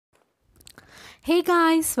Hey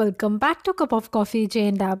guys, welcome back to Cup of Coffee J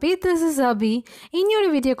and Abby. This is Abby. இன்னொரு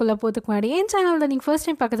வீடியோக்குள்ள போறதுக்கு முன்னாடி என் சேனல்ல நீங்க ஃபர்ஸ்ட்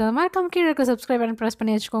டைம் பார்க்கறதா மறக்காம கீழ இருக்க சப்ஸ்கிரைப் பட்டன் பிரஸ்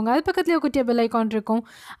பண்ணி வச்சுக்கோங்க. அது பக்கத்துல ஒரு குட்டி பெல் ஐகான் இருக்கும்.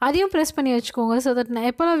 அதையும் பிரஸ் பண்ணி வச்சுக்கோங்க so that நான்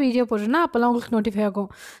எப்பலாம் வீடியோ போடுறேன்னா அப்பலாம் உங்களுக்கு நோட்டிஃபை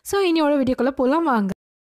ஆகும். So இன்னொரு வீடியோக்குள்ள போலாம் வாங்க.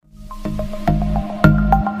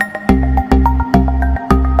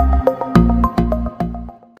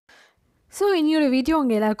 ஸோ இன்னொரு வீடியோ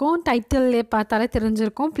உங்கள் எல்லாருக்கும் டைட்டில்லே பார்த்தாலே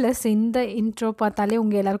தெரிஞ்சிருக்கும் ப்ளஸ் இந்த இன்ட்ரோ பார்த்தாலே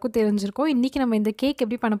உங்கள் எல்லாருக்கும் தெரிஞ்சிருக்கும். இன்றைக்கி நம்ம இந்த கேக்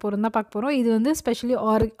எப்படி பண்ண போகிறோம் தான் பார்க்க போகிறோம். இது வந்து ஸ்பெஷலி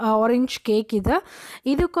ஆரஞ்ச் கேக்.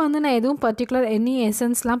 இதுக்கு வந்து நான் எதுவும் பர்டிகுலர் எனி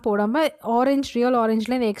எசன்ஸ்லாம் போடாமல் ரியல்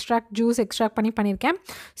ஆரஞ்சில் இந்த ஜூஸ் எக்ஸ்ட்ராக்ட் பண்ணியிருக்கேன்.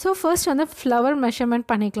 ஸோ ஃபர்ஸ்ட் வந்து ஃப்ளவர் மெஷர்மெண்ட்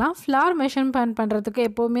பண்ணிக்கலாம். ஃப்ளவர் மெஷர்மெண்ட் பண்ணுறதுக்கு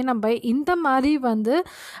எப்போவுமே நம்ம இந்த மாதிரி வந்து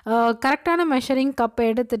கரெக்டான மெஷரிங் கப்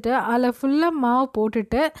எடுத்துகிட்டு அதில் ஃபுல்லாக மாவு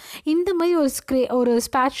போட்டுட்டு இந்த மாதிரி ஒரு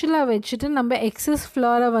ஸ்பேச்சுலா வச்சுட்டு நம்ம எக்ஸஸ்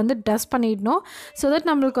ஃப்ளவரை வந்து டஸ்ட் பண்ணிடணும். ஸோ தட்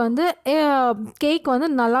நம்மளுக்கு வந்து கேக் வந்து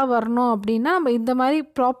நல்லா வரணும் அப்படின்னா நம்ம இந்த மாதிரி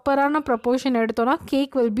ப்ராப்பரான ப்ரப்போர்ஷன் எடுத்தோன்னா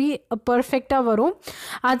கேக் வில் பி பர்ஃபெக்டாக வரும்.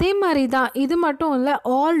 அதே மாதிரி தான் இது மட்டும் இல்லை,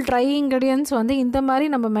 ஆல் ட்ரை இன்க்ரீடியன்ட்ஸ் வந்து இந்த மாதிரி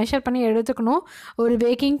நம்ம மெஷர் பண்ணி எடுத்துக்கணும். ஒரு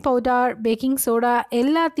பேக்கிங் பவுடர், பேக்கிங் சோடா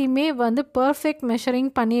எல்லாத்தையுமே வந்து பர்ஃபெக்ட்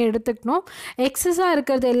மெஷரிங் பண்ணி எடுத்துக்கணும். எக்ஸஸாக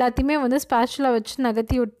இருக்கிறது எல்லாத்தையுமே வந்து ஸ்பேச்சுலா வச்சு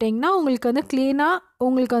நகர்த்தி விட்டிங்கன்னா உங்களுக்கு வந்து க்ளீனாக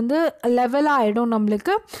உங்களுக்கு வந்து லெவலாக ஆகிடும்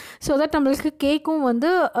நம்மளுக்கு. ஸோ தட் நம்மளுக்கு கேக்கும் வந்து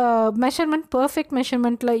மெஷர்மெண்ட் பர்ஃபெக்ட்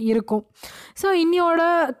மெஷர்மெண்ட்டில் இருக்கும். ஸோ இன்னியோட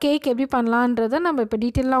கேக் எப்படி பண்ணலான்றதை நம்ம இப்போ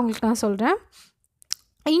டீட்டெயிலாக உங்களுக்கு நான் சொல்கிறேன்.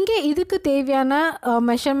 இங்கே இதுக்கு தேவையான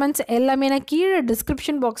மெஷர்மெண்ட்ஸ் எல்லாமே நான் கீழே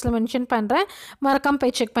டிஸ்கிரிப்ஷன் பாக்ஸில் மென்ஷன் பண்ணுறேன், மறக்காமல்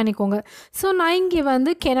போய் செக் பண்ணிக்கோங்க. ஸோ நான் இங்கே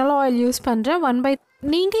வந்து கெனோலா ஆயில் யூஸ் பண்ணுறேன்.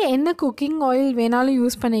 நீங்கள் என்ன குக்கிங் ஆயில் வேணாலும்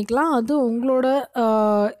யூஸ் பண்ணிக்கலாம், அது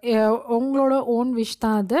உங்களோட ஓன் விஷ்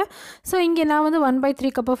தான் அது. ஸோ இங்கே நான் வந்து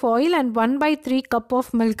 1/3 cup of oil and 1/3 cup of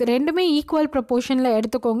milk ரெண்டுமே ஈக்குவல் ப்ரப்போர்ஷனில்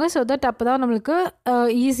எடுத்துக்கோங்க. ஸோ தட் அப்போ தான் நம்மளுக்கு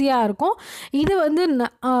ஈஸியாக இருக்கும். இது வந்து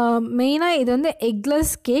மெயினாக இது வந்து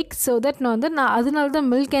எக்லெஸ் கேக். ஸோ தட் நான் அதனால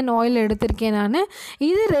தான் மில்க் அண்ட் ஆயில் எடுத்திருக்கேன் நான்.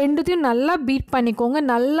 இது ரெண்டுத்தையும் நல்லா பீட் பண்ணிக்கோங்க,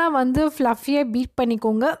 நல்லா வந்து ஃப்ளஃபியாக பீட்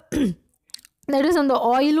பண்ணிக்கோங்க. தட் இஸ் அந்த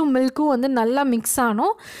ஆயிலும் மில்க்கும் வந்து நல்லா மிக்ஸ்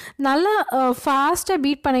ஆகணும். நல்லா ஃபாஸ்ட்டாக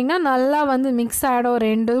பீட் பண்ணிங்கன்னா நல்லா வந்து மிக்ஸ் ஆகிடும்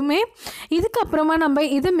ரெண்டுமே. இதுக்கப்புறமா நம்ம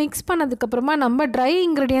இது மிக்ஸ் பண்ணதுக்கப்புறமா நம்ம ட்ரை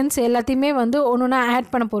இன்க்ரீடியன்ட்ஸ் எல்லாத்தையுமே வந்து ஒன்று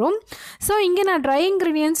ஆட் பண்ண போகிறோம். ஸோ இங்கே நான் ட்ரை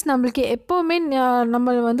இன்க்ரீடியன்ட்ஸ் நம்மளுக்கு எப்போவுமே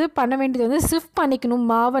நம்ம வந்து பண்ண வேண்டியது வந்து சிஃப்ட் பண்ணிக்கணும்.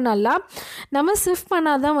 மாவை நல்லா நம்ம சிஃப்ட்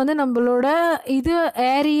பண்ணால் தான் வந்து நம்மளோட இது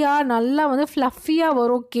ஏரியா நல்லா வந்து ஃப்ளஃபியாக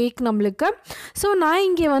வரும் கேக் நம்மளுக்கு. ஸோ நான்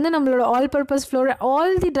இங்கே வந்து நம்மளோட all purpose floor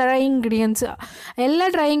all the try ingredients எல்லா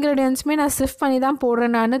ட்ரை இன்க்ரீடியன்ட்ஸுமே நான் சிஃப்ட் பண்ணி தான்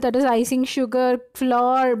போடுறேன் நான். That is icing sugar,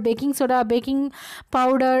 flower, baking soda, baking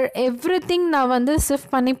powder everything நான் வந்து சிஃப்ட்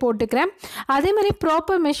பண்ணி போட்டுக்கிறேன். அதே மாதிரி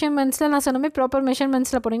ப்ராப்பர் மெஷர்மெண்ட்ஸில் நான் சொன்ன மாதிரி ப்ராப்பர்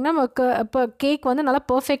மெஷர்மெண்ட்ஸில் போட்டிங்கன்னா நமக்கு இப்போ கேக் வந்து நல்லா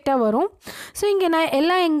பர்ஃபெக்டாக வரும். ஸோ இங்கே நான்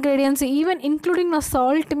எல்லா இன்க்ரீடியன்ட்ஸ் ஈவன் இன்க்ளூடிங் நான்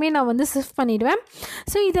சால்ட்டுமே நான் வந்து சிஃப்ட் பண்ணிவிடுவேன்.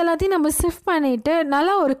 ஸோ இது எல்லாத்தையும் நம்ம சிஃப்ட் பண்ணிவிட்டு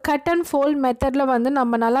நல்லா ஒரு கட் அண்ட் ஃபோல்ட் மெத்தடில் வந்து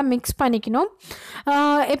நம்ம நல்லா மிக்ஸ் பண்ணிக்கணும்.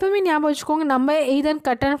 எப்போவுமே ஞாபகம் வச்சுக்கோங்க, நம்ம எய்தர்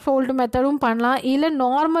கட் அண்ட் ஃபோல்டு மெத்தடும் பண்ணலாம், இல்லை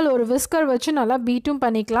நார்மல் ஒரு விஸ்கர் வச்சு நல்லா பீட்டும்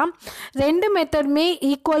பண்ணிக்கலாம். ரெண்டு மெத்தடுமே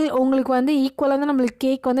ஈக்குவல், உங்களுக்கு வந்து ஈக்குவலாக தான் நம்மளுக்கு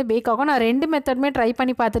கேக் வந்து பேக் ஆகும். நான் ரெண்டு மெத்தடுமே ட்ரை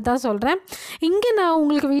பண்ணி பார்த்துட்டு தான் சொல்கிறேன். இங்கே நான்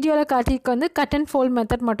உங்களுக்கு வீடியோவில் காட்டிக்கு வந்து கட் அண்ட் ஃபோல்ட்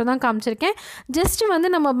மெத்தட் மட்டும் தான் காமிச்சிருக்கேன். ஜஸ்ட்டு வந்து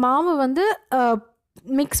நம்ம மாவு வந்து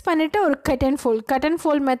மிக்ஸ் பண்ணிவிட்டு ஒரு கட் அண்ட்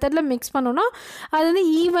ஃபோல்ட் மெத்தடில் மிக்ஸ் பண்ணோன்னா அது வந்து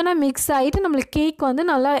ஈவனாக மிக்ஸ் ஆகிட்டு நம்மளுக்கு கேக் வந்து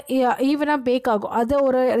நல்லா ஈவனாக பேக் ஆகும். அது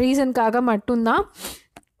ஒரு ரீசனுக்காக மட்டும்தான்.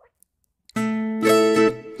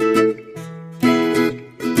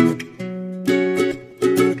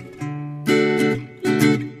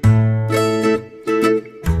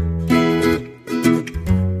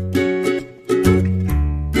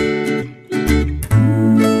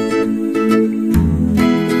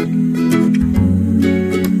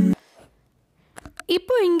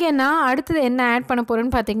 இப்போ இங்கே நான் அடுத்தது என்ன ஆட் பண்ண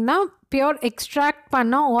போகிறேன்னு பார்த்தீங்கன்னா, பியோர் எக்ஸ்ட்ராக்ட்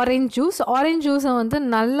பண்ண ஆரஞ்ச் ஜூஸை வந்து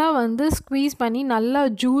நல்லா வந்து ஸ்க்வீஸ் பண்ணி நல்லா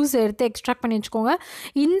ஜூஸ் எடுத்து எக்ஸ்ட்ராக்ட் பண்ணி வச்சுக்கோங்க.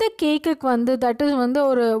 இந்த கேக்குக்கு வந்து தட் இஸ் வந்து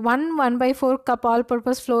ஒரு 1/4 கப் ஆல்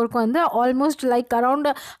பர்பஸ் ஃப்ளோருக்கு வந்து almost like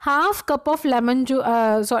around ½ cup of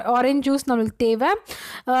orange juice நம்மளுக்கு தேவை.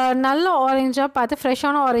 நல்ல ஆரஞ்சாக பார்த்து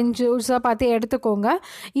ஃப்ரெஷ்ஷான ஆரஞ்ச் ஜூஸாக பார்த்து எடுத்துக்கோங்க.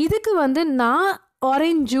 இதுக்கு வந்து நான்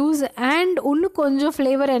ஆரஞ்ச் ஜூஸ் அண்ட் இன்னும் கொஞ்சம்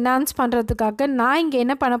ஃப்ளேவர் என்ஹான்ஸ் பண்ணுறதுக்காக நான் இங்கே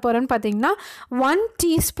என்ன பண்ண போகிறேன்னு பார்த்தீங்கன்னா 1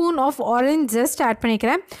 teaspoon of orange just add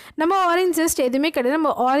பண்ணிக்கிறேன். நம்ம ஆரஞ்ச் ஜெஸ்ட் எதுவுமே கிடையாது,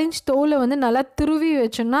 நம்ம ஆரஞ்ச் தோலை வந்து நல்லா துருவி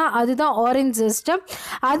வச்சோம்னா அதுதான் ஆரஞ்ச் ஜெஸ்ட்டு.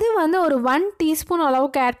 அது வந்து ஒரு 1 டீஸ்பூன்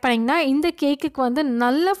அளவுக்கு ஆட் பண்ணிங்கன்னா இந்த கேக்குக்கு வந்து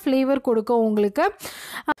நல்ல ஃப்ளேவர் கொடுக்கும் உங்களுக்கு.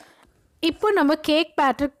 இப்போ நம்ம கேக்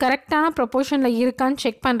பேட்டர் கரெக்டான ப்ரொப்போர்ஷனில் இருக்கான்னு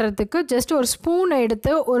செக் பண்ணுறதுக்கு ஜஸ்ட் ஒரு ஸ்பூன்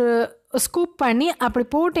எடுத்து ஒரு ஸ்கூப் பண்ணி அப்படி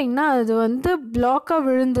போட்டிங்கன்னா அது வந்து பிளாக்காக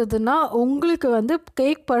விழுந்ததுன்னா உங்களுக்கு வந்து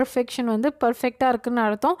கேக் பர்ஃபெக்ஷன் வந்து பர்ஃபெக்டாக இருக்குதுன்னு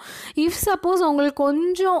அர்த்தம். இஃப் சப்போஸ் உங்களுக்கு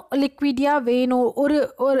கொஞ்சம் லிக்விடியாக வேணும், ஒரு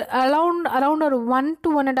ஒரு அரவுண்ட் ஒரு 1 to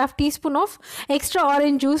 1.5 teaspoon of extra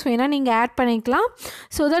orange juice வேணால் நீங்கள் ஆட் பண்ணிக்கலாம்.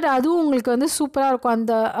 ஸோ தட் அதுவும் உங்களுக்கு வந்து சூப்பராக இருக்கும்,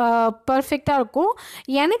 அந்த பர்ஃபெக்டாக இருக்கும்.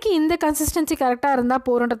 எனக்கு இந்த கன்சிஸ்டன்சி கரெக்டாக இருந்தால்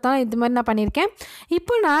போகிறன்றது தான் இது மாதிரி நான் பண்ணியிருக்கேன்.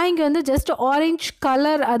 இப்போ நான் இங்கே வந்து ஜஸ்ட் ஆரஞ்ச்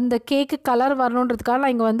கலர், அந்த கேக்கு கலர் வரணுன்றதுக்காக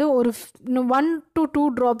நான் இங்கே வந்து ஒரு 1 to 2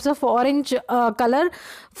 drops of orange colour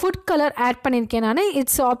food colour add பண்ணியிருக்கேன் நான்.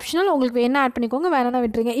 இட்ஸ் ஆப்ஷனல், உங்களுக்கு வேணால் ஆட் பண்ணிக்கோங்க, வேணா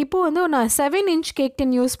விட்டுருங்க. இப்போ வந்து நான் 7 inch கேக்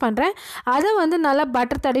டின் யூஸ் பண்ணுறேன். அதை வந்து நல்லா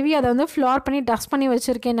பட்டர் தடவி அதை வந்து ஃப்ளார் பண்ணி டஸ்ட் பண்ணி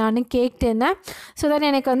வச்சுருக்கேன் நான் கேக் டின்னை. ஸோ தட்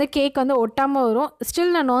எனக்கு வந்து கேக் வந்து ஒட்டாமல் வரும்.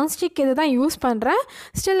 ஸ்டில் நான் நான்ஸ்டிக் இது தான் யூஸ் பண்ணுறேன்.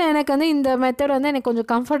 ஸ்டில் எனக்கு வந்து இந்த மெத்தட் வந்து எனக்கு கொஞ்சம்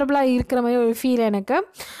கம்ஃபர்டபுளாக இருக்கிற மாதிரி ஒரு ஃபீல் எனக்கு.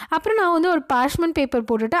 அப்புறம் நான் வந்து ஒரு பார்ச்மெண்ட் பேப்பர்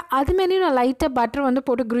போட்டுட்டு அது மேலேயும் நான் லைட்டாக பட்டர் வந்து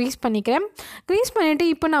போட்டு க்ரீஸ் பண்ணிக்கிறேன். க்ரீஸ் பண்ணிவிட்டு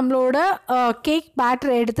இப்போ நம்மளோட கேக்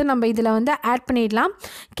பேட்டர் எடுத்து நம்ம இதில் வந்து ஆட் பண்ணிடலாம்.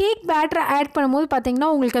 கேக் பேட்டரை ஆட் பண்ணும்போது பார்த்திங்கன்னா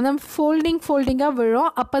உங்களுக்கு வந்து ஃபோல்டிங்காக விழும்.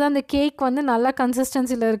 அப்போ தான் அந்த கேக் வந்து நல்ல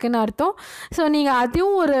கன்சிஸ்டன்சியில் இருக்குதுன்னு அர்த்தம். ஸோ நீங்கள்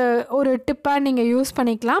அதையும் ஒரு டிப்பாக நீங்கள் யூஸ்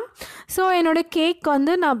பண்ணிக்கலாம். ஸோ என்னோடய கேக்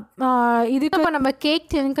வந்து நான் இதுக்கு இப்போ நம்ம கேக்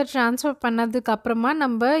டின்னுக்கு ட்ரான்ஸ்ஃபர் பண்ணதுக்கப்புறமா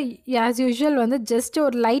நம்ம ஆஸ் யூஷுவல் வந்து ஜஸ்ட்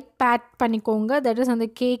ஒரு லைட் பேட் பண்ணிக்கோங்க. தட் இஸ் அந்த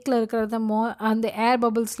கேக்கில் இருக்கிறத அந்த ஏர்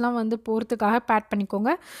பபிள்ஸ்லாம் வந்து போகிறதுக்காக பேட்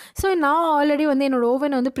பண்ணிக்கோங்க. ஸோ நான் ஆல்ரெடி வந்து என்னோடய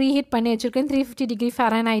ஓவன் வந்து ப்ரீஹீட் பண்ணி வச்சுருக்கேன் 350 degree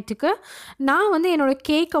Fahrenheit. நான் வந்து என்னோடய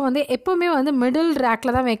கேக்கை வந்து எப்போவுமே வந்து மிடில்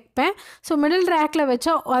ரேக்கில் தான் வைப்பேன். ஸோ மிடில் ரேக்கில்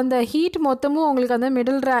வச்சா அந்த ஹீட் மொத்தமும் உங்களுக்கு அந்த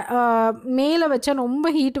மேலே வச்சா ரொம்ப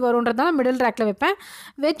ஹீட் வரும்ன்றதால மிடில் ரேக்கில் வைப்பேன்.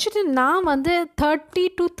 வச்சுட்டு நான் வந்து 30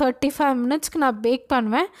 to 35 மினிட்ஸ்க்கு நான் பேக்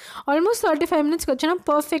பண்ணுவேன். ஆல்மோஸ்ட் 35 மினிட்ஸ்க்கு வச்சேன்னா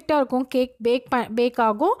பர்ஃபெக்டாக இருக்கும், கேக் பேக்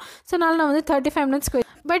ஆகும். ஸோ அதனால் நான் வந்து 35 மினிட்ஸ்க்கு.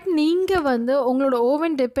 பட் நீங்கள் வந்து உங்களோட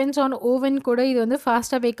ஓவன் டிபெண்ட்ஸ் ஆன் ஓவன் கூட இது வந்து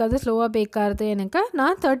ஃபாஸ்ட்டாக பேக் ஆகுது, ஸ்லோவாக பேக் ஆகுது. எனக்கு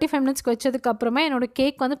நான் 35 மினிட்ஸ்க்கு வச்சதுக்கப்புறமா என்னோடய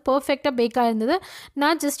கேக் வந்து பர்ஃபெக்டாக பேக் ஆகிருந்தது.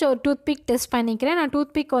 நான் ஜஸ்ட் ஒரு டூத்பிக் டெஸ்ட் பண்ணிக்கிறேன். நான்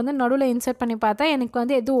டூத்பிக் வந்து நடுவில் இன்சர்ட் பண்ணி பார்த்தா எனக்கு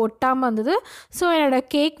வந்து எதுவும் ஒட்டாமல் இருந்தது. ஸோ என்னோடய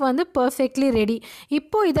கேக் வந்து பர்ஃபெக்ட்லி ரெடி.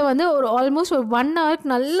 இப்போது இதை வந்து ஒரு ஆல்மோஸ்ட் ஒரு 1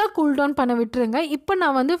 ஹவருக்கு நல்லா கூல் டவுன் பண்ண விட்டுருங்க. இப்போ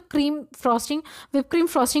நான் வந்து விப் க்ரீம்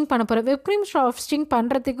ஃப்ராஸ்டிங் பண்ண போகிறேன். விப் க்ரீம் ஃப்ராஸ்டிங்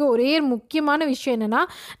பண்ணுறதுக்கு ஒரே முக்கியமான விஷயம் என்னென்னா,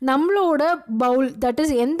 நம்மளோட பவுல், தட்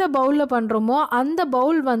இஸ் எந்த பவுலில் பண்ணுறோமோ அந்த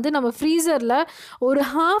பவுல் வந்து நம்ம ஃப்ரீசரில் ஒரு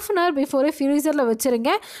 1/2 hour பிஃபோரே ஃப்ரீசரில்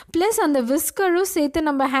வச்சுருங்க. ப்ளஸ் அந்த விஸ்கரும் சேர்த்து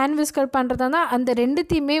நம்ம ஹேண்ட் விஸ்கர் பண்ணுறதா தான் அந்த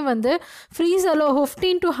ரெண்டுத்தையுமே வந்து ஃப்ரீசரில்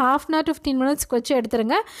 15 to half an hour to 15 மினிட்ஸ்க்கு வச்சு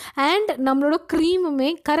எடுத்துருங்க. அண்ட் நம்மளோட க்ரீமுமே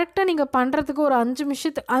கரெக்டாக நீங்கள் பண்ணுறதுக்கு ஒரு 5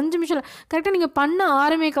 நிமிஷம் கரெக்டாக நீங்கள் பண்ண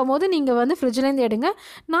ஆரம்பிக்கும் போது நீங்கள் வந்து ஃப்ரிட்ஜ்லேருந்து எடுங்க.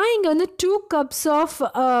 நான் இங்கே வந்து 2 cups ஆஃப்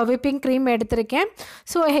விப்பிங் க்ரீம் எடுத்திருக்கேன்.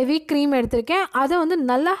 ஸோ ஹெவி க்ரீம் எடுத்திருக்கேன். அதை வந்து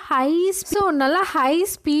நல்லா ஹை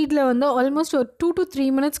ஸ்பீடில் வந்து ஆல்மோஸ்ட் ஒரு 2 to 3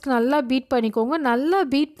 மினிட்ஸ்க்கு நல்லா பீட் பண்ணிக்கோங்க. நல்லா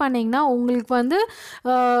பீட் பண்ணிங்கன்னா உங்களுக்கு வந்து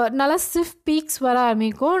நல்லா ஸ்டிஃப் பீக்ஸ் வர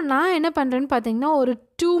ஆரம்பிக்கும். நான் என்ன பண்ணுறேன்னு பார்த்தீங்கன்னா ஒரு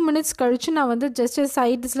 2 மினிட்ஸ் கழித்து நான் வந்து ஜஸ்ட்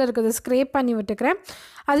சைட்ஸில் இருக்கிறத ஸ்க்ரேப் பண்ணி விட்டுக்கிறேன்.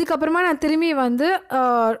 அதுக்கப்புறமா நான் திரும்பி வந்து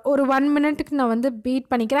ஒரு 1 மினிட்டுக்கு நான் வந்து பீட்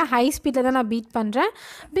பண்ணிக்கிறேன். ஹை ஸ்பீடில் தான் நான் பீட் பண்ணுறேன்.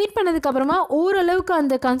 பீட் பண்ணதுக்கப்புறமா ஓரளவுக்கு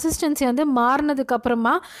அந்த கன்சிஸ்டன்சி வந்து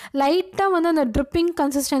மாறினதுக்கப்புறமா லைட்டாக வந்து அந்த ட்ரிப்பிங்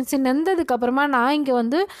கன்சிஸ்டன்சி நெந்ததுக்கப்புறமா நான் இங்கே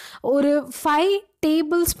வந்து ஒரு 5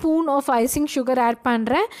 tablespoon of icing sugar add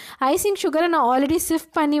பண்ணுறேன். ஐசிங் சுகரை நான் ஆல்ரெடி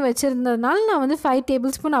சிஃப்ட் பண்ணி வச்சுருந்ததுனால நான் வந்து 5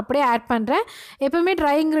 tablespoon அப்படியே ஆட் பண்ணுறேன். எப்போவுமே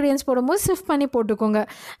ட்ரை இன்க்ரீடியன்ஸ் போடும்போது சிஃப்ட் பண்ணி போட்டுக்கோங்க.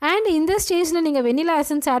 அண்ட் இந்த ஸ்டேஜில் நீங்கள் வெனிலா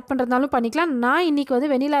எசன்ஸ் ஆட் பண்ணுறதுனாலும் பண்ணிக்கலாம். நான் இன்றைக்கி வந்து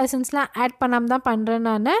வெனிலா எசன்ஸ்லாம் ஆட் பண்ணாமல் தான் பண்ணுறேன்.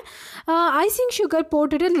 நான் ஐசிங் சுகர்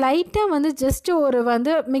போட்டுட்டு லைட்டாக வந்து ஜஸ்ட்டு ஒரு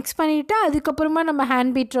வந்து மிக்ஸ் பண்ணிவிட்டு அதுக்கப்புறமா நம்ம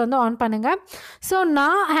ஹேண்ட் பீட்டர் வந்து ஆன் பண்ணுங்கள். ஸோ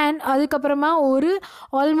நான் அதுக்கப்புறமா ஒரு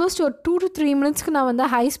ஆல்மோஸ்ட் ஒரு 2 to 3 மினிட்ஸ்க்கு நான் வந்து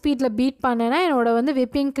ஹை ஸ்பீடில் பீட் பண்ணேன்னா என்னோட வந்து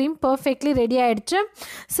விப்பிங் க்ரீம் பர்ஃபெக்ட்லி ரெடி ஆகிடுச்சு.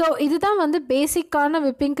 ஸோ இதுதான் வந்து பேசிக்கான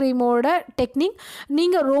விப்பிங் க்ரீமோட டெக்னிக்.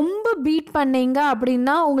 நீங்கள் ரொம்ப பீட் பண்ணீங்க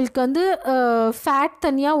அப்படின்னா உங்களுக்கு வந்து ஃபேட்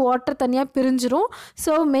தனியாக வாட்டர் தனியாக பிரிஞ்சிரும்.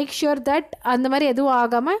 ஸோ மேக் ஷுர் தட் அந்த மாதிரி எதுவும்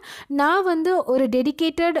ஆகாமல் நான் வந்து ஒரு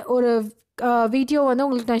டெடிக்கேட்டட் ஒரு வீடியோ வந்து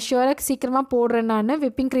உங்களுக்கு நான் ஷுவராக சீக்கிரமாக போடுறேன். நான்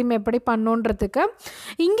விப்பிங் க்ரீம் எப்படி பண்ணணுன்றதுக்கு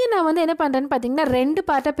இங்கே நான் வந்து என்ன பண்ணுறேன்னு பார்த்தீங்கன்னா 2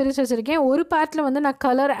 பார்ட்டாக பிரித்து வச்சுருக்கேன். ஒரு பார்ட்டில் வந்து நான்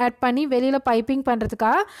கலர் ஆட் பண்ணி வெளியில் பைப்பிங்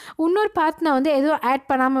பண்ணுறதுக்காக, இன்னொரு பார்ட் நான் வந்து எதுவும் ஆட்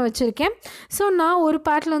பண்ணாமல் வச்சுருக்கேன். ஸோ நான் ஒரு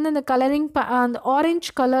பார்ட்டில் வந்து அந்த கலரிங் அந்த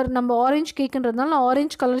ஆரஞ்சு கலர், நம்ம ஆரஞ்சு கேக்குன்றதுனால நான்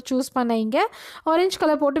ஆரஞ்சு கலர் சூஸ் பண்ணேன். இங்கே ஆரஞ்சு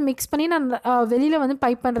கலர் போட்டு மிக்ஸ் பண்ணி நான் வெளியில் வந்து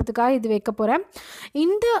பைப் பண்ணுறதுக்காக இது வைக்க போகிறேன்.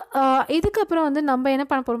 இதுக்கப்புறம் வந்து நம்ம என்ன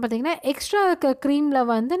பண்ண போகிறோம் பார்த்தீங்கன்னா எக்ஸ்ட்ரா இருக்க க்ரீமில்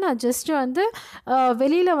வந்து நான் ஜஸ்ட்டு வந்து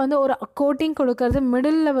வெளியில் வந்து ஒரு கோட்டிங் கொடுக்கறது,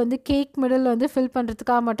 மிடில் வந்து கேக் மிடில் வந்து ஃபில்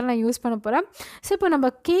பண்ணுறதுக்காக மட்டும் நான் யூஸ் பண்ண போகிறேன். ஸோ இப்போ நம்ம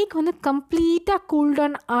கேக் வந்து கம்ப்ளீட்டாக கூல்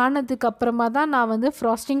டவுன் ஆனதுக்கப்புறமா தான் நான் வந்து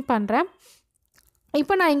ஃப்ராஸ்டிங் பண்ணுறேன்.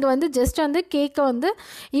 இப்போ நான் இங்கே வந்து ஜஸ்ட் வந்து கேக்கை வந்து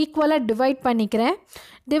ஈக்குவலாக டிவைட் பண்ணிக்கிறேன்.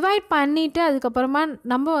 டிவைட் பண்ணிவிட்டு அதுக்கப்புறமா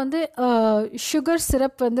நம்ம வந்து சுகர்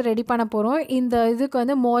சிரப் வந்து ரெடி பண்ண போகிறோம். இந்த இதுக்கு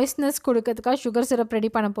வந்து மாய்ஸ்ட்னஸ் கொடுக்கறதுக்காக சுகர் சிரப் ரெடி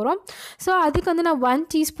பண்ண போகிறோம். ஸோ அதுக்கு வந்து நான் 1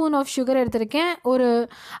 டீஸ்பூன் ஆஃப் சுகர் எடுத்திருக்கேன். ஒரு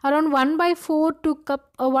around 1/4 2 cup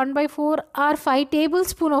 1/4 R 5 table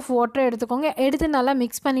spoon of water எடுத்துக்கோங்க. எடுத்து நல்லா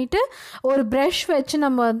மிக்ஸ் பண்ணிவிட்டு ஒரு ப்ரஷ் வச்சு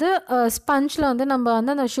நம்ம வந்து ஸ்பஞ்சில் வந்து நம்ம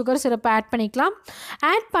வந்து அந்த சுகர் சிரப்பை ஆட் பண்ணிக்கலாம்.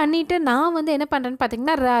 ஆட் பண்ணிவிட்டு நான் வந்து என்ன பண்ணுறேன்னு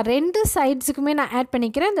பார்த்தீங்கன்னா 2 சைட்ஸுக்குமே நான் ஆட்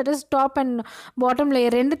பண்ணிக்கிறேன். That is top and bottom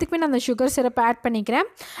layer ரெண்டுத்துக்குமே நான் அந்த சுகர் சிரப்பை ஆட் பண்ணிக்கிறேன்.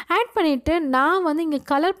 ஆட் பண்ணிவிட்டு நான் வந்து இங்கே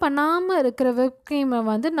கலர் பண்ணாமல் இருக்கிற விப் க்ரீமை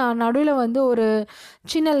வந்து நான் நடுவில் வந்து ஒரு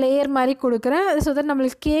சின்ன லேயர் மாதிரி கொடுக்குறேன். ஸோ தட்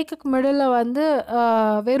நம்மளுக்கு கேக்குக்கு மிடில் வந்து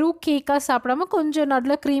வெறும் கேக்காக சாப்பிடாம கொஞ்சம்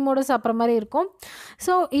நடுவில் க்ரீமோடு சாப்பிட்ற மாதிரி இருக்கும்.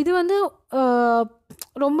 ஸோ இது வந்து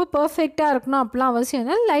ரொம்ப பர்ஃபெக்டாக இருக்கணும் அப்படிலாம் அவசியம்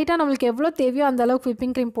இல்லை. லைட்டாக நம்மளுக்கு எவ்வளோ தேவையோ அந்தளவுக்கு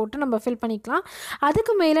விப்பிங் க்ரீம் போட்டு நம்ம ஃபில் பண்ணிக்கலாம்.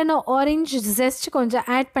 அதுக்கு மேலே நான் ஆரஞ்சு ஜெஸ்ட் கொஞ்சம்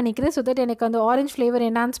ஆட் பண்ணிக்கிறேன். ஸோ தட் எனக்கு அந்த ஆரஞ்ச் ஃப்ளேவர்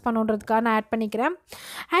என்ஹான்ஸ் பண்ணுன்றதுக்காக நான் ஆட் பண்ணிக்கிறேன்.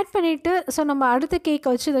 ஆட் பண்ணிவிட்டு ஸோ நம்ம அடுத்த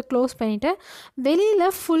கேக்கை வச்சு இதை க்ளோஸ் பண்ணிவிட்டு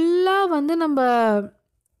வெளியில் ஃபுல்லாக வந்து நம்ம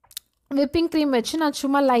விப்பிங் க்ரீம் வச்சு நான்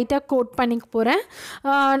சும்மா லைட்டாக கோட் பண்ணிக்க போகிறேன்.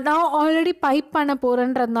 நான் ஆல்ரெடி பைப் பண்ண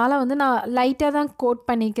போகிறேன்றதுனால வந்து நான் லைட்டாக தான் கோட்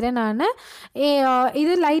பண்ணிக்கிறேன் நான்.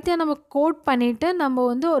 இது லைட்டாக நம்ம கோட் பண்ணிவிட்டு நம்ம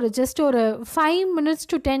வந்து ஒரு ஜஸ்ட் ஒரு 5 minutes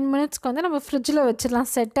to 10 minutesக்கு வந்து நம்ம ஃப்ரிட்ஜில்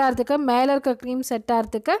வச்சிடலாம் செட் ஆகிறதுக்கு. மேலே இருக்க க்ரீம் செட்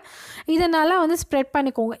ஆகிறதுக்கு இதனால் வந்து ஸ்ப்ரெட்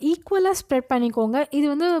பண்ணிக்கோங்க, ஈக்குவலாக ஸ்ப்ரெட் பண்ணிக்கோங்க. இது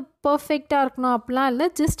வந்து பர்ஃபெக்டாக இருக்கணும் அப்படிலாம் இல்லை,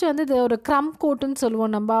 ஜஸ்ட் வந்து இது ஒரு க்ரம் கோட்டுன்னு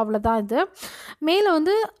சொல்லுவோம் நம்ம, அவ்வளோதான். இது மேலே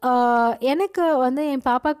வந்து எனக்கு வந்து என்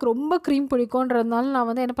பாப்பாவுக்கு ரொம்ப க்ரீம் பிடிக்குன்றதுனால நான்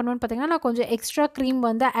வந்து என்ன பண்ணுவேன்னு பார்த்தீங்கன்னா நான் கொஞ்சம் எக்ஸ்ட்ரா க்ரீம்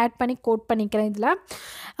வந்து ஆட் பண்ணி கோட் பண்ணிக்கிறேன் இதில்.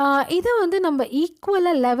 இதை வந்து நம்ம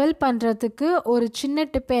ஈக்குவலாக லெவல் பண்ணுறதுக்கு ஒரு சின்ன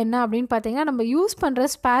டிப்பு என்ன அப்படின்னு பார்த்தீங்கன்னா நம்ம யூஸ் பண்ணுற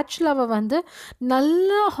ஸ்பேச்சுலாவை வந்து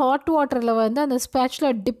நல்லா ஹாட் வாட்டரில் வந்து அந்த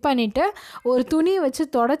ஸ்பேச்சுலா டிப் பண்ணிவிட்டு ஒரு துணியை வச்சு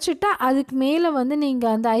தொடச்சிட்டு அதுக்கு மேலே வந்து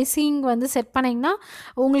நீங்கள் அந்த ஐசிங் வந்து செட் பண்ணிங்கன்னா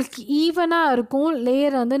உங்களுக்கு ஈவனாக இருக்கும்,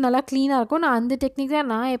 லேயர் வந்து நல்லா க்ளீனாக இருக்கும். நான் அந்த டெக்னிக் தான்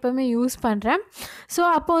நான் எப்போவுமே யூஸ் பண்ணுறேன். ஸோ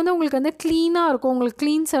அப்போ வந்து உங்களுக்கு வந்து க்ளீனாக இருக்கும், உங்களுக்கு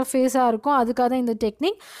க்ளீன் சர்ஃபேஸாக இருக்கும். அதுக்காக தான் இந்த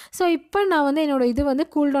டெக்னிக். ஸோ இப்போ நான் வந்து என்னோடய இது வந்து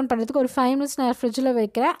கூல் டவுன் பண்ணுறதுக்கு ஒரு 5 minutes நான் ஃப்ரிட்ஜில்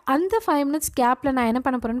வைக்கிறேன். அந்த 5 minutes கேப்பில் நான் என்ன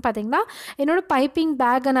பண்ண போகிறேன்னு பார்த்தீங்கன்னா என்னோடய பைப்பிங்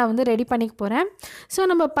பேக்கை நான் வந்து ரெடி பண்ணிக்க போகிறேன். ஸோ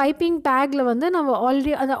நம்ம பைப்பிங் பேக்கில் வந்து நம்ம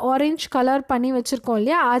ஆல்ரெடி அந்த ஆரஞ்ச் கலர் பண்ணி வச்சுருக்கோம்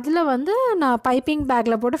இல்லையா, அதில் வந்து நான் பைப்பிங்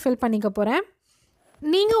பேக்கில் போட்டு ஃபில் பண்ணிக்க போகிறேன்.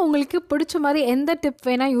 நீங்கள் உங்களுக்கு பிடிச்ச மாதிரி எந்த டிப்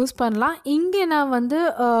வேணால் யூஸ் பண்ணலாம். இங்கே நான் வந்து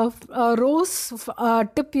ரோஸ்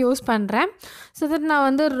டிப் யூஸ் பண்ணுறேன். ஸோ தட் நான்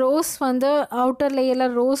வந்து ரோஸ் வந்து அவுட்டர்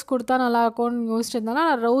லேயரில் ரோஸ் கொடுத்தா நல்லாயிருக்கும்னு யோசிச்சிருந்தேன்னா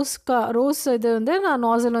நான் ரோஸ் இது வந்து நான்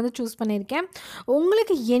நாசல் வந்து சூஸ் பண்ணியிருக்கேன்.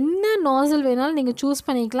 உங்களுக்கு என்ன நாசல் வேணாலும் நீங்கள் சூஸ்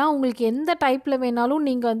பண்ணிக்கலாம். உங்களுக்கு எந்த டைப்பில் வேணாலும்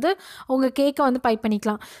நீங்கள் வந்து உங்கள் கேக்கை வந்து பைப்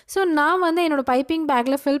பண்ணிக்கலாம். ஸோ நான் வந்து என்னோடய பைப்பிங்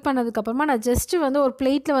பேக்கில் ஃபில் பண்ணதுக்கப்புறமா நான் ஜஸ்ட்டு வந்து ஒரு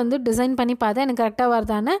பிளேட்டில் வந்து டிசைன் பண்ணி பார்த்தேன் எனக்கு கரெக்டாக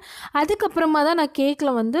வருதான்னு. அதுக்கப்புறமா தான் நான் கேக்கில்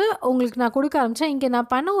வந்து உங்களுக்கு நான் கொடுக்க ஆரம்பித்தேன். இங்கே நான்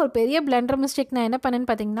பண்ண ஒரு பெரிய பிளெண்டர் மிஸ்டேக் நான் என்ன பண்ணேன்னு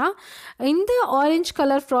பார்த்தீங்கன்னா இந்த ஆரஞ்ச்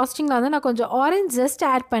கலர் ஃப்ராஸ்டிங்கில் வந்து நான் கொஞ்சம் ஆரஞ்ச் ஜெஸ்ட்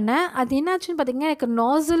ஆட் பண்ணேன். அது என்னாச்சுன்னு பார்த்தீங்கன்னா எனக்கு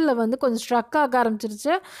நாசிலில் வந்து கொஞ்சம் ஸ்ட்ரக் ஆக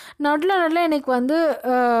ஆரம்பிச்சிருச்சு. நடுவில் எனக்கு வந்து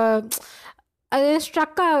அது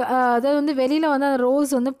அதாவது வந்து வெளியில் வந்து அந்த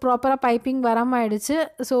ரோஸ் வந்து ப்ராப்பராக பைப்பிங் வராமல் ஆகிடுச்சு.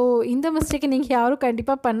 ஸோ இந்த மிஸ்டேக்கை நீங்கள் யாரும்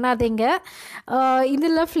கண்டிப்பாக பண்ணாதீங்க.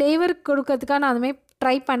 இதில் ஃப்ளேவர் கொடுக்கறதுக்காக நான் அதுமாதிரி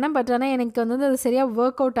ட்ரை பண்ணேன். பட் ஆனால் எனக்கு வந்து அது சரியாக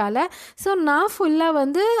ஒர்க் அவுட் ஆகலை. ஸோ நான் ஃபுல்லாக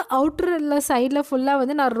வந்து அவுட்டரில் சைடில் ஃபுல்லாக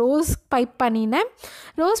வந்து நான் ரோஸ் பைப் பண்ணினேன்.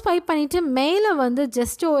 ரோஸ் பைப் பண்ணிவிட்டு மேலே வந்து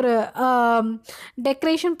ஜஸ்ட் ஒரு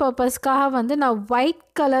டெக்கரேஷன் பர்பஸ்க்காக வந்து நான் ஒயிட்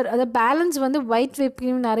கலர் அதாவது பேலன்ஸ் வந்து ஒயிட் விப்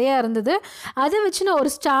க்ரீம் நிறையா இருந்தது. அதை வச்சு நான்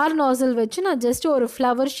ஒரு ஸ்டார் நாசல் வச்சு நான் ஜஸ்ட் ஒரு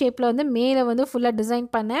ஃப்ளவர் ஷேப்பில் வந்து மேலே வந்து ஃபுல்லாக டிசைன்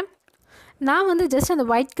பண்ணேன். நான் வந்து ஜஸ்ட் அந்த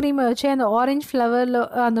ஒயிட் க்ரீமை வச்சு அந்த ஆரஞ்ச் ஃப்ளவரில்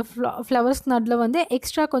அந்த ஃப்ளவர்ஸ் நடுவில் வந்து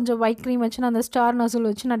எக்ஸ்ட்ரா கொஞ்சம் ஒயிட் க்ரீம் வச்சு நான் அந்த ஸ்டார் நசல்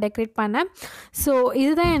வச்சு நான் டெக்கரேட் பண்ணேன். ஸோ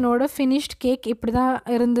இதுதான் என்னோடய ஃபினிஷ்ட் கேக். இப்படி தான்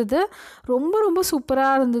இருந்தது. ரொம்ப ரொம்ப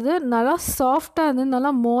சூப்பராக இருந்தது. நல்லா சாஃப்டாக இருந்தது,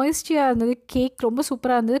 நல்லா மாய்ஸ்டியாக இருந்தது. கேக் ரொம்ப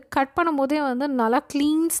சூப்பராக இருந்தது. கட் பண்ணும் போதே வந்து நல்லா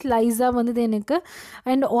க்ளீன் ஸ்லைஸாக வந்தது எனக்கு.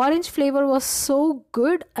 And orange flavour was so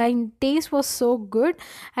good and taste was so good.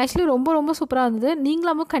 Actually ரொம்ப ரொம்ப சூப்பராக இருந்தது.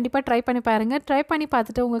 நீங்களும் கண்டிப்பாக ட்ரை பண்ணி பாருங்கள். ட்ரை பண்ணி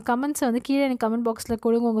பார்த்துட்டு உங்கள் கமெண்ட்ஸை வந்து கீழே எனக்கு கமெண்ட் பாக்ஸில்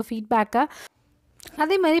கொடுங்க, உங்கள் ஃபீட்பேக்கை.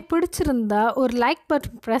 அதே மாதிரி பிடிச்சிருந்தா ஒரு லைக்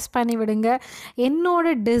பட்டன் ப்ரெஸ் பண்ணி விடுங்க.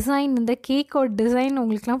 என்னோடய டிசைன், இந்த கேக்கோட டிசைன்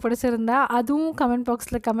உங்களுக்குலாம் பிடிச்சிருந்தா அதுவும் கமெண்ட்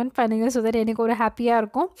பாக்ஸில் கமெண்ட் பண்ணுங்கள். ஸோ தட் எனக்கு ஒரு ஹாப்பியாக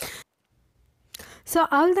இருக்கும். ஸோ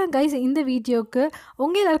அவ்வளோதான் கைஸ் இந்த வீடியோக்கு.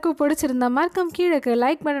 உங்கள் எல்லாருக்கும் பிடிச்சிருந்தா மறக்காம கீழே இருக்க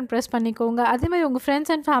லைக் பட்டன் ப்ரெஸ் பண்ணிக்கோங்க. அதே மாதிரி உங்கள்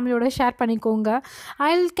ஃப்ரெண்ட்ஸ் அண்ட் ஃபேமிலியோட ஷேர் பண்ணிக்கோங்க.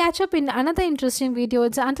 I will catch up in another interesting video.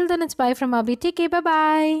 Until then, it's bye from Abhi. Take care. Bye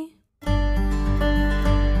bye.